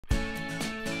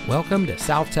Welcome to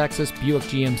South Texas Buick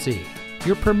GMC,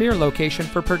 your premier location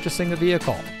for purchasing a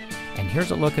vehicle. And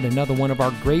here's a look at another one of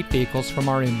our great vehicles from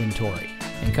our inventory,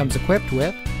 and comes equipped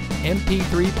with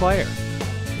MP3 player,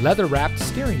 leather-wrapped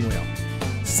steering wheel,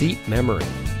 seat memory,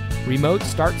 remote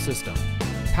start system,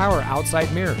 power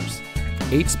outside mirrors,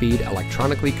 8-speed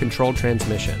electronically controlled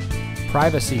transmission,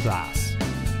 privacy glass,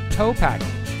 tow package,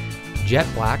 jet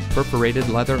black perforated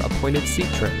leather appointed seat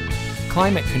trim,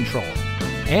 climate control,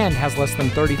 and has less than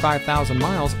 35,000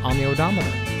 miles on the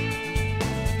odometer.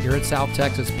 Here at South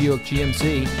Texas Buick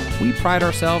GMC, we pride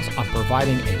ourselves on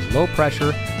providing a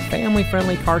low-pressure,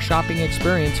 family-friendly car shopping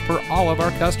experience for all of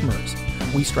our customers.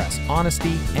 We stress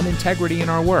honesty and integrity in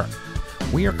our work.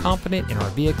 We are confident in our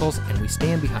vehicles and we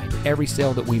stand behind every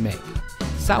sale that we make.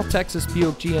 South Texas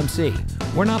Buick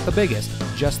GMC, we're not the biggest,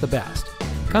 just the best.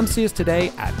 Come see us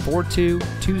today at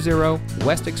 4220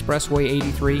 West Expressway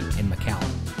 83 in McAllen.